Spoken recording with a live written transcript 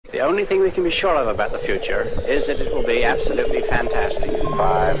The only thing we can be sure of about the future is that it will be absolutely fantastic.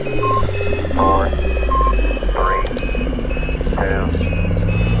 5, 4, 3, 2,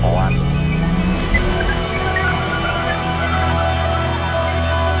 1.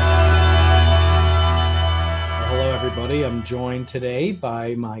 Everybody. I'm joined today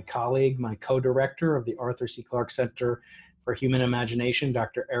by my colleague, my co-director of the Arthur C. Clarke Center for Human Imagination,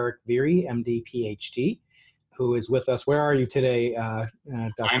 Dr. Eric Virey, MD, PhD, who is with us. Where are you today,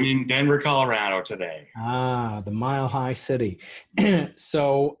 Dr.? I'm in Denver, Colorado today. Ah, the Mile High City.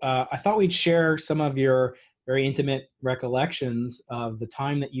 So I thought we'd share some of your very intimate recollections of the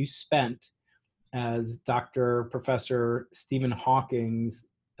time that you spent as Dr. Professor Stephen Hawking's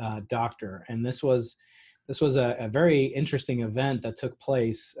doctor. And this was a very interesting event that took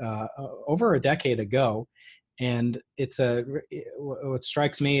place over a decade ago. And what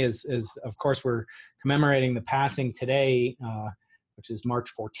strikes me is of course we're commemorating the passing today, which is March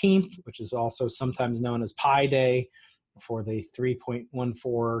 14th, which is also sometimes known as Pi Day, for the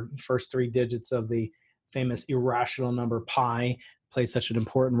 3.14 first three digits of the famous irrational number pi plays such an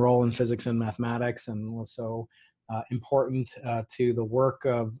important role in physics and mathematics, and also important to the work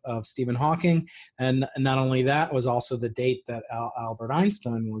of Stephen Hawking. And not only that, was also the date that Albert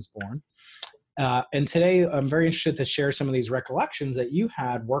Einstein was born. And today I'm very interested to share some of these recollections that you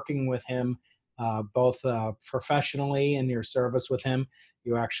had working with him, both professionally in your service with him.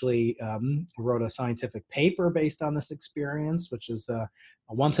 You actually wrote a scientific paper based on this experience, which is a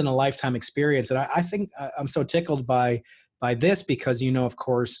once-in-a-lifetime experience. And I think I'm so tickled by this because, of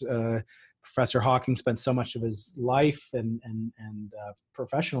course, Professor Hawking spent so much of his life and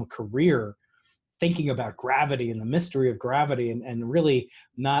professional career thinking about gravity and the mystery of gravity, and really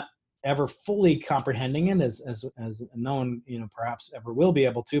not ever fully comprehending it as no one perhaps ever will be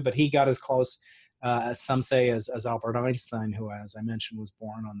able to. But he got as close, as some say, as Albert Einstein, who, as I mentioned, was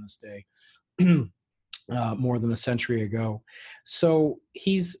born on this day more than a century ago. So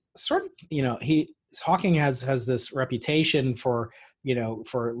he's sort of Hawking has this reputation for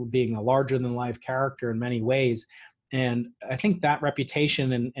being a larger than life character in many ways. And I think that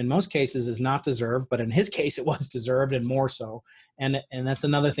reputation in most cases is not deserved, but in his case it was deserved, and more so. And that's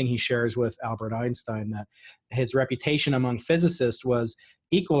another thing he shares with Albert Einstein, that his reputation among physicists was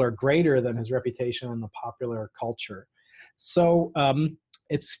equal or greater than his reputation in the popular culture. So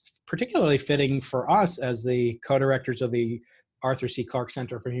it's particularly fitting for us as the co-directors of the Arthur C. Clarke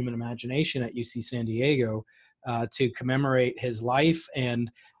Center for Human Imagination at UC San Diego to commemorate his life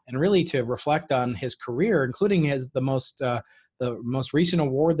and really to reflect on his career, including the most recent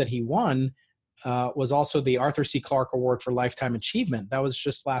award that he won was also the Arthur C. Clarke Award for Lifetime Achievement. That was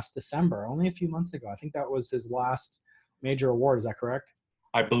just last December, only a few months ago. I think that was his last major award. Is that correct?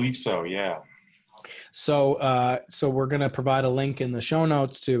 I believe so, yeah. So we're going to provide a link in the show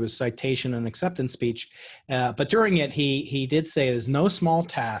notes to his citation and acceptance speech. But during it, he did say it is no small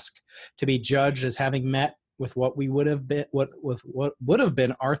task to be judged as having met with what would have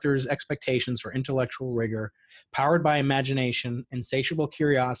been Arthur's expectations for intellectual rigor, powered by imagination, insatiable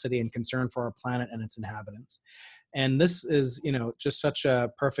curiosity, and concern for our planet and its inhabitants. And this is, just such a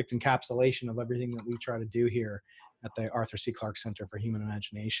perfect encapsulation of everything that we try to do here at the Arthur C. Clarke Center for Human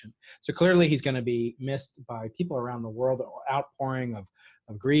Imagination. So clearly he's going to be missed by people around the world, outpouring of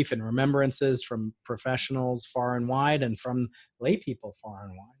grief and remembrances from professionals far and wide, and from lay people far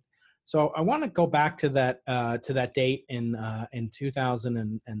and wide. So I want to go back to that date in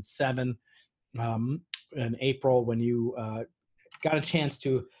 2007, in April, when you got a chance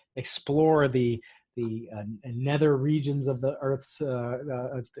to explore the nether regions of the Earth's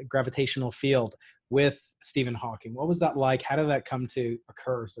gravitational field with Stephen Hawking. What was that like? How did that come to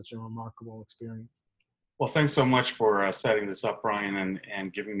occur? Such a remarkable experience. Well, thanks so much for setting this up, Brian,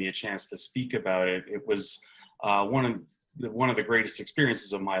 and giving me a chance to speak about it. It was one of the greatest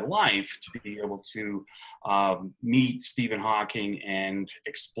experiences of my life to be able to meet Stephen Hawking and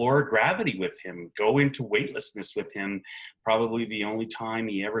explore gravity with him, go into weightlessness with him, probably the only time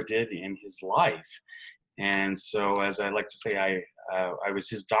he ever did in his life. And so, as I like to say, I was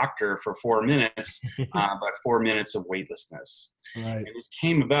his doctor for 4 minutes, but 4 minutes of weightlessness. Right. And this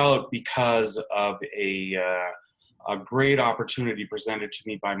came about because of a great opportunity presented to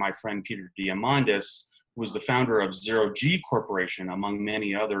me by my friend Peter Diamandis, who was the founder of Zero G Corporation, among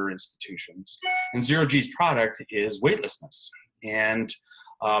many other institutions. And Zero G's product is weightlessness. And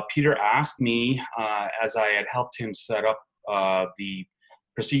Peter asked me, as I had helped him set up the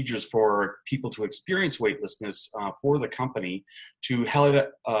procedures for people to experience weightlessness for the company, to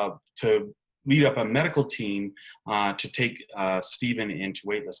lead up a medical team to take Stephen into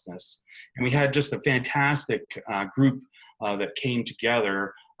weightlessness. And we had just a fantastic group that came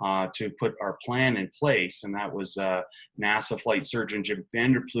together to put our plan in place. And that was NASA flight surgeon Jim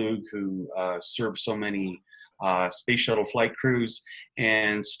Vanderploeg, who served so many space shuttle flight crews,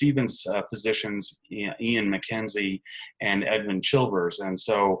 and Stephen's physicians, Ian McKenzie and Edmund Chilvers. And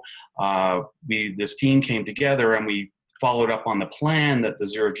so this team came together and we followed up on the plan that the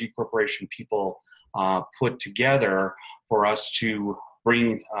Zero G Corporation people put together for us to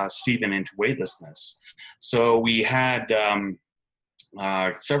bring Stephen into weightlessness. So we had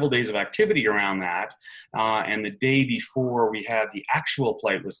several days of activity around that. And the day before we had the actual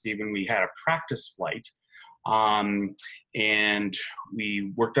flight with Stephen, we had a practice flight. And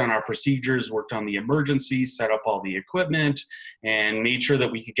we worked on our procedures, worked on the emergencies, set up all the equipment, and made sure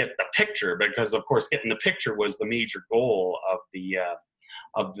that we could get the picture, because of course getting the picture was the major goal of the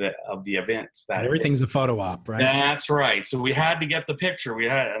events. That everything's a photo op, right? That's right. So we had to get the picture.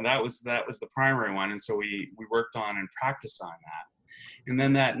 And that was the primary one. And so we worked on and practiced on that. And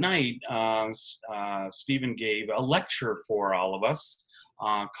then that night, Stephen gave a lecture for all of us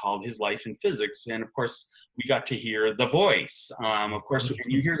called His Life in Physics. And of course, we got to hear the voice. Of course, when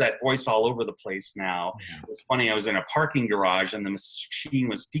you hear that voice all over the place now. It was funny, I was in a parking garage and the machine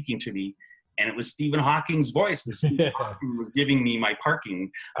was speaking to me, and it was Stephen Hawking's voice. And Stephen Hawking was giving me my parking.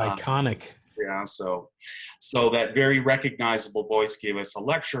 Iconic. Yeah, so that very recognizable voice gave us a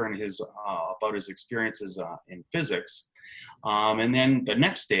lecture and about his experiences in physics. And then the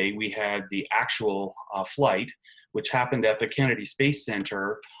next day we had the actual flight, which happened at the Kennedy Space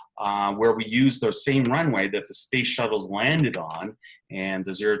Center, where we used the same runway that the space shuttles landed on, and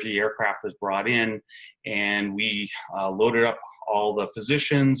the Zero G aircraft was brought in, and we loaded up all the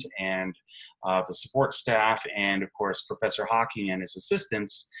physicians and the support staff, and of course Professor Hawking and his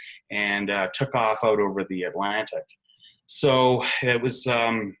assistants, and took off out over the Atlantic. So it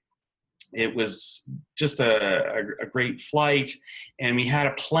was just a great flight, and we had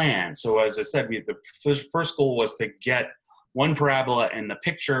a plan. So as I said, the first goal was to get one parabola in the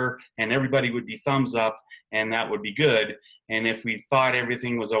picture, and everybody would be thumbs up, and that would be good. And if we thought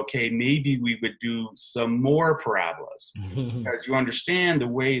everything was okay, maybe we would do some more parabolas. Because you understand the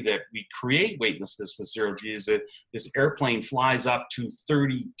way that we create weightlessness with Zero G is that this airplane flies up to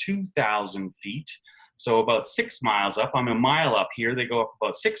 32,000 feet. So about 6 miles up. I'm a mile up here. They go up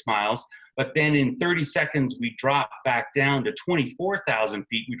about 6 miles. But then in 30 seconds, we drop back down to 24,000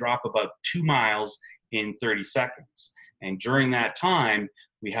 feet. We drop about 2 miles in 30 seconds. And during that time,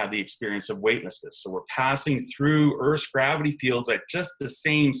 we have the experience of weightlessness. So we're passing through Earth's gravity fields at just the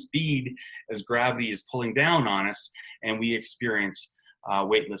same speed as gravity is pulling down on us. And we experience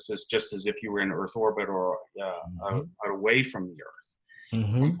weightlessness just as if you were in Earth orbit or away from the Earth.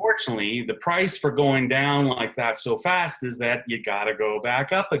 Unfortunately, the price for going down like that so fast is that you got to go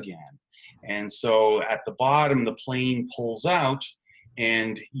back up again. And so at the bottom, the plane pulls out,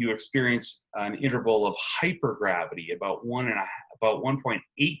 and you experience an interval of hypergravity, about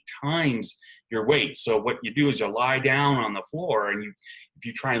 1.8 times your weight. So what you do is you lie down on the floor, and if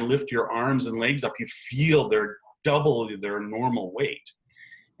you try and lift your arms and legs up, you feel they're double their normal weight.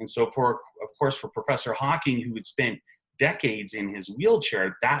 And so of course, for Professor Hawking, who had spent decades in his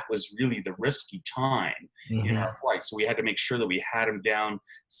wheelchair, that was really the risky time in our flight. So we had to make sure that we had him down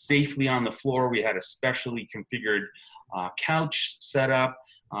safely on the floor. We had a specially configured couch set up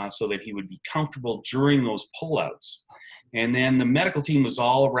so that he would be comfortable during those pullouts. And then the medical team was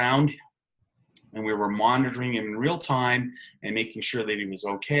all around, and we were monitoring him in real time and making sure that he was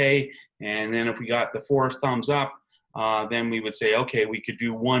okay. And then if we got the 4 thumbs up, then we would say, okay, we could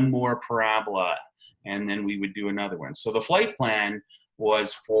do one more parabola, and then we would do another one. So the flight plan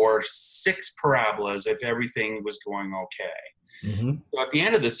was for 6 parabolas if everything was going okay. So at the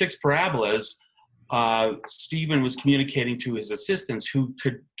end of the 6 parabolas, Stephen was communicating to his assistants who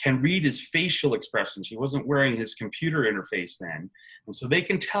can read his facial expressions. He wasn't wearing his computer interface then. And so they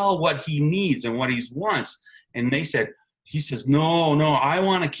can tell what he needs and what he wants. And he says, no, I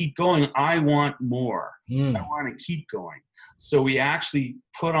want to keep going. I want more. I want to keep going. So we actually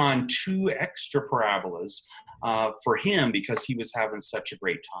put on 2 extra parabolas for him because he was having such a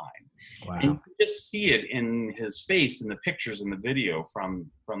great time. Wow. And you could just see it in his face in the pictures and the video from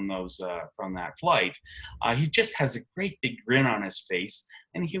that flight. He just has a great big grin on his face,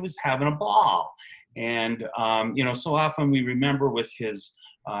 and he was having a ball. And so often we remember with his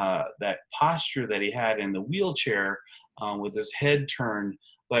that posture that he had in the wheelchair with his head turned,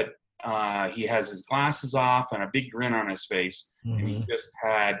 but he has his glasses off and a big grin on his face, and he just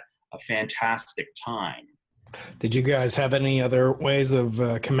had a fantastic time. Did you guys have any other ways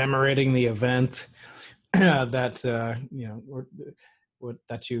of commemorating the event that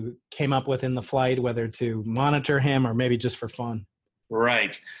that you came up with in the flight, whether to monitor him or maybe just for fun?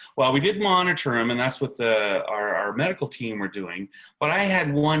 Right. Well, we did monitor him, and that's what our medical team were doing. But I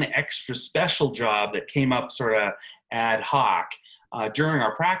had one extra special job that came up sort of ad hoc. During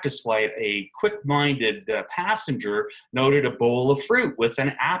our practice flight, a quick-minded passenger noted a bowl of fruit with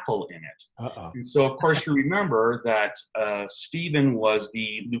an apple in it. Uh-oh. And so, of course, you remember that Stephen was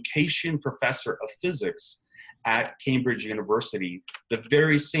the Lucasian Professor of Physics at Cambridge University, the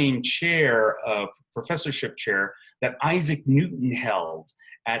very same professorship chair that Isaac Newton held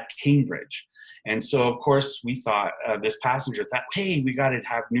at Cambridge. And so, of course, we thought, this passenger thought, hey, we got to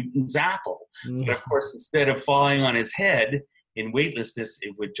have Newton's apple. Mm. But of course, instead of falling on his head in weightlessness,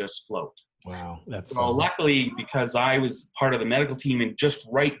 it would just float. Wow. That's So luckily, because I was part of the medical team and just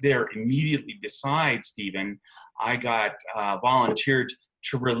right there immediately beside Stephen, I got volunteered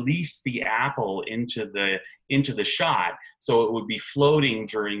to release the apple into the shot, so it would be floating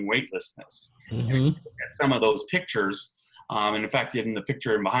during weightlessness. Mm-hmm. At some of those pictures, and in fact, in the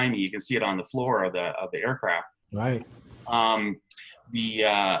picture behind me, you can see it on the floor of the aircraft. Right.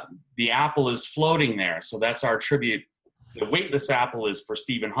 The apple is floating there, so that's our tribute. The weightless apple is for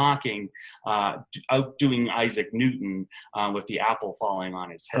Stephen Hawking, outdoing Isaac Newton with the apple falling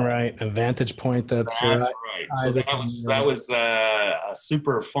on his head. Right, a vantage point. That's right. So Isaac that was a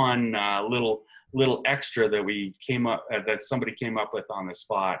super fun little extra that we came up that somebody came up with on the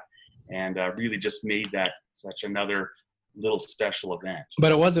spot, and really just made that such another little special event.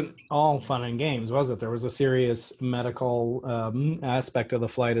 But it wasn't all fun and games, was it? There was a serious medical aspect of the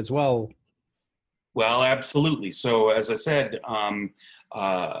flight as well. Well, absolutely. So, as I said,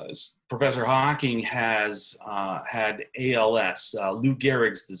 Professor Hawking has had ALS, Lou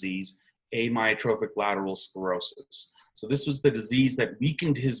Gehrig's disease, amyotrophic lateral sclerosis. So this was the disease that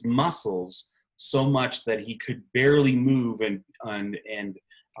weakened his muscles so much that he could barely move and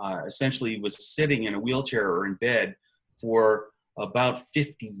essentially was sitting in a wheelchair or in bed for about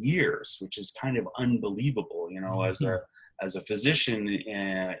 50 years, which is kind of unbelievable, you know, as a physician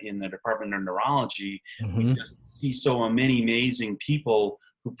in the Department of Neurology, we just see so many amazing people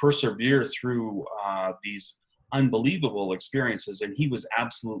who persevere through these unbelievable experiences, and he was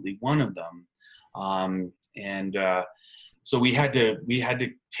absolutely one of them. So we had to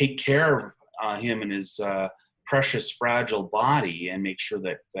take care of him and his precious, fragile body and make sure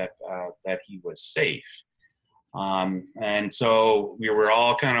that he was safe. And so we were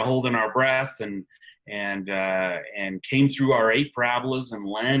all kind of holding our breath and came through our 8 parabolas and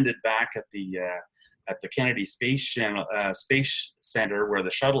landed back at the Kennedy Space Center where the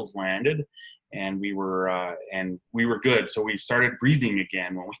shuttles landed, and we were good. So we started breathing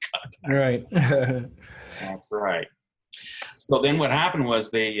again when we got back. Right. That's right. So then what happened was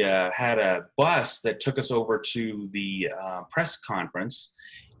they had a bus that took us over to the press conference,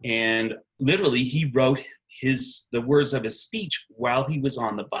 and literally he wrote the words of his speech while he was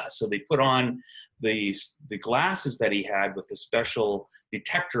on the bus. So they put on the glasses that he had with the special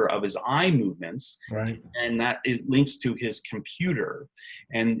detector of his eye movements, right, and that links to his computer.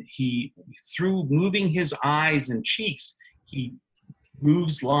 And he, through moving his eyes and cheeks, he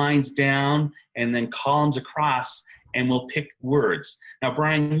moves lines down and then columns across, and we'll pick words. Now,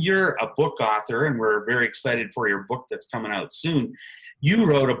 Brian, you're a book author, and we're very excited for your book that's coming out soon. You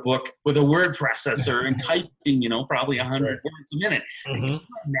wrote a book with a word processor and typing, probably 100 words a minute. Mm-hmm. Can you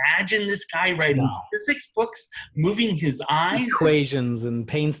imagine this guy writing physics books, moving his eyes? Equations and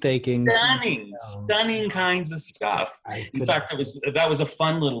painstaking. Stunning kinds of stuff. In fact, that was a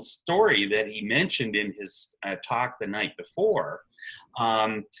fun little story that he mentioned in his talk the night before,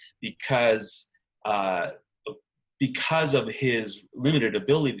 because of his limited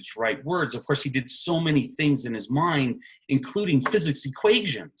ability to write words. Of course, he did so many things in his mind, including physics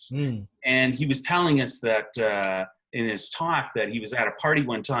equations. And he was telling us that in his talk that he was at a party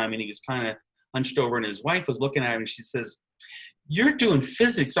one time and he was kind of hunched over and his wife was looking at him and she says, "You're doing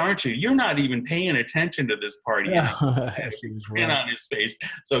physics, aren't you? You're not even paying attention to this party." Yeah. On his face.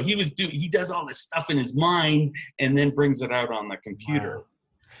 So he does all this stuff in his mind and then brings it out on the computer. Wow.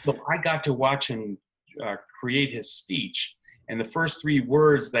 So I got to watch him create his speech, and the first 3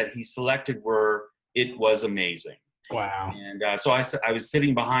 words that he selected were, "It was amazing." Wow. And so I was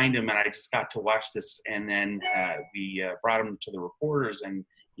sitting behind him and I just got to watch this, and then we brought him to the reporters, and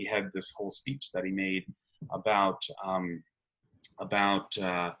he had this whole speech that he made about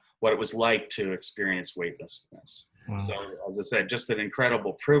what it was like to experience weightlessness. Wow. So as I said, just an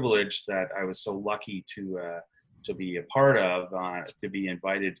incredible privilege that I was so lucky to be a part of, to be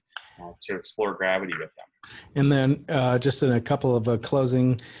invited to explore gravity with them. And then just in a couple of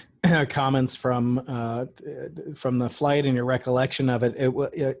closing comments from the flight and your recollection of it.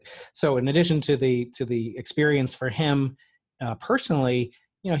 So in addition to the experience for him personally,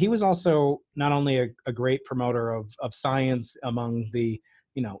 he was also not only a great promoter of science among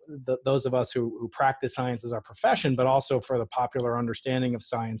those of us who practice science as our profession, but also for the popular understanding of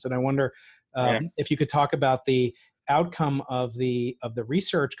science. And I wonder if you could talk about the outcome of the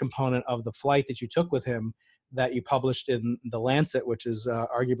research component of the flight that you took with him, that you published in The Lancet, which is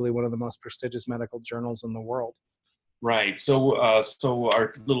arguably one of the most prestigious medical journals in the world. Right. So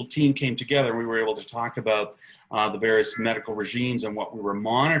our little team came together. We were able to talk about the various medical regimes and what we were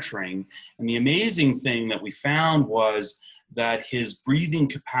monitoring. And the amazing thing that we found was that his breathing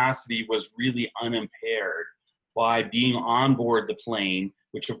capacity was really unimpaired by being on board the plane,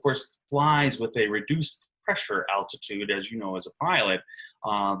 which of course flies with a reduced pressure altitude. As you know, as a pilot,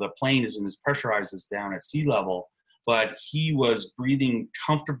 the plane isn't as pressurized as down at sea level, but he was breathing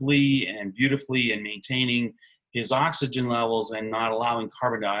comfortably and beautifully and maintaining his oxygen levels and not allowing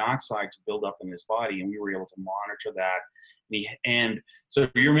carbon dioxide to build up in his body. And we were able to monitor that. And so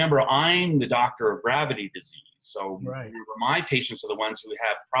you remember, I'm the doctor of gravity disease. So right. Remember, my patients are the ones who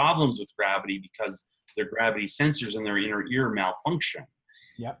have problems with gravity because their gravity sensors in their inner ear malfunction.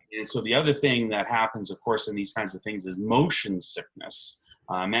 Yep. And so the other thing that happens, of course, in these kinds of things is motion sickness.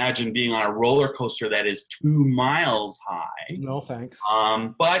 Imagine being on a roller coaster that is 2 miles high. No thanks.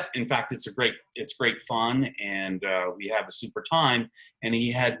 But in fact, it's great fun, and we have a super time. And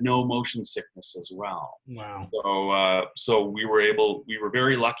he had no motion sickness as well. Wow. So we were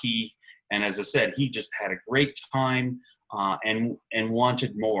very lucky. And as I said, he just had a great time and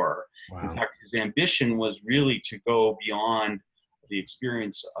wanted more. Wow. In fact, his ambition was really to go beyond the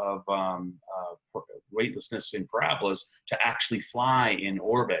experience of weightlessness in parabolas to actually fly in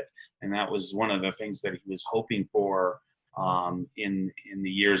orbit. And that was one of the things that he was hoping for in the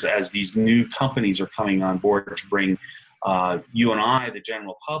years as these new companies are coming on board to bring you and I, the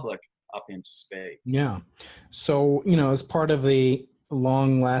general public, up into space. Yeah. So, as part of the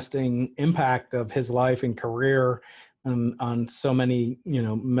long-lasting impact of his life and career on so many,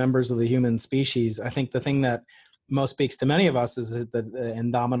 members of the human species, I think the thing that most speaks to many of us is the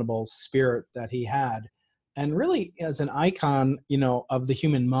indomitable spirit that he had, and really as an icon, of the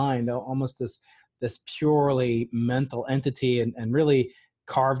human mind, almost this purely mental entity, and really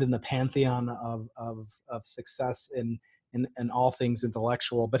carved in the pantheon of success in all things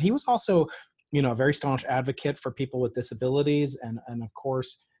intellectual. But he was also, a very staunch advocate for people with disabilities, and of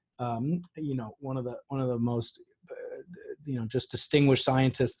course, one of the most just distinguished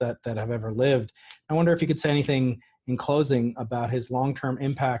scientists that have ever lived. I wonder if you could say anything in closing about his long-term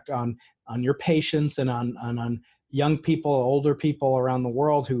impact on your patients and on young people, older people around the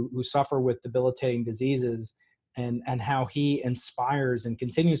world who suffer with debilitating diseases, and how he inspires and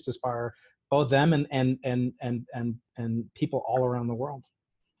continues to inspire both them and people all around the world.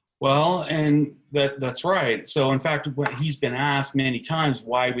 Well, and that's right. So in fact, he's been asked many times,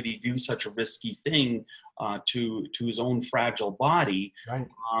 why would he do such a risky thing to his own fragile body? Right.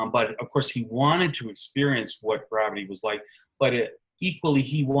 But of course, he wanted to experience what gravity was like, but equally,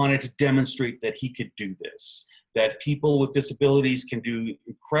 he wanted to demonstrate that he could do this, that people with disabilities can do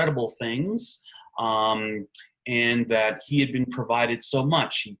incredible things, and that he had been provided so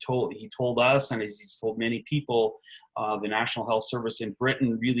much. He told us, and as he's told many people, the National Health Service in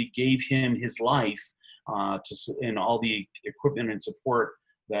Britain really gave him his life and all the equipment and support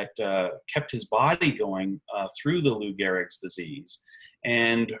that kept his body going through the Lou Gehrig's disease.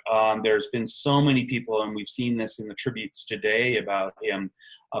 And there's been so many people, and we've seen this in the tributes today about him,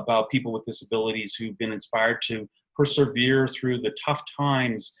 about people with disabilities who've been inspired to persevere through the tough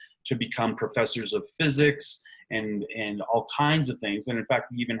times to become professors of physics and all kinds of things. And in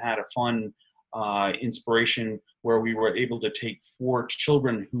fact, we even had a fun inspiration where we were able to take 4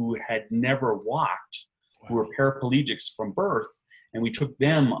 children who had never walked, who were paraplegics from birth, and we took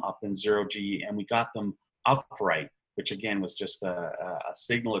them up in 0G and we got them upright, which again was just a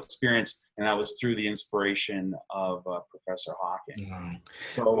signal experience, and that was through the inspiration of Professor Hawking. Wow.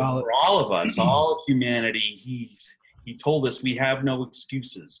 So for all of us, all of humanity, he told us we have no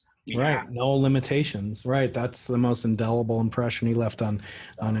excuses. No limitations. Right. That's the most indelible impression he left on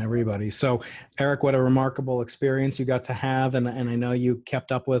everybody. So, Eric, what a remarkable experience you got to have, and I know you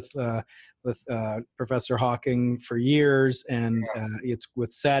kept up with Professor Hawking for years, and yes. It's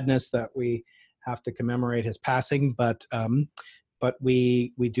with sadness that we have to commemorate his passing, but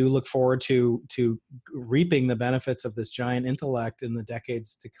we do look forward to reaping the benefits of this giant intellect in the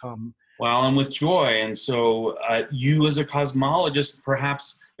decades to come. Well, and with joy. And so you as a cosmologist,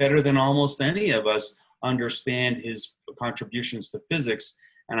 perhaps better than almost any of us, understand his contributions to physics.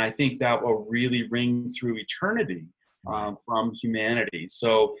 And I think that will really ring through eternity from humanity.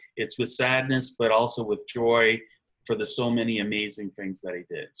 So it's with sadness, but also with joy for the so many amazing things that he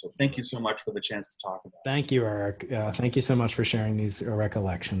did. So thank you so much for the chance to talk about it. Thank you, Eric. Thank you so much for sharing these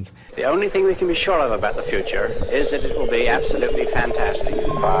recollections. The only thing we can be sure of about the future is that it will be absolutely fantastic.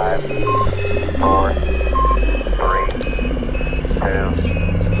 5, 4,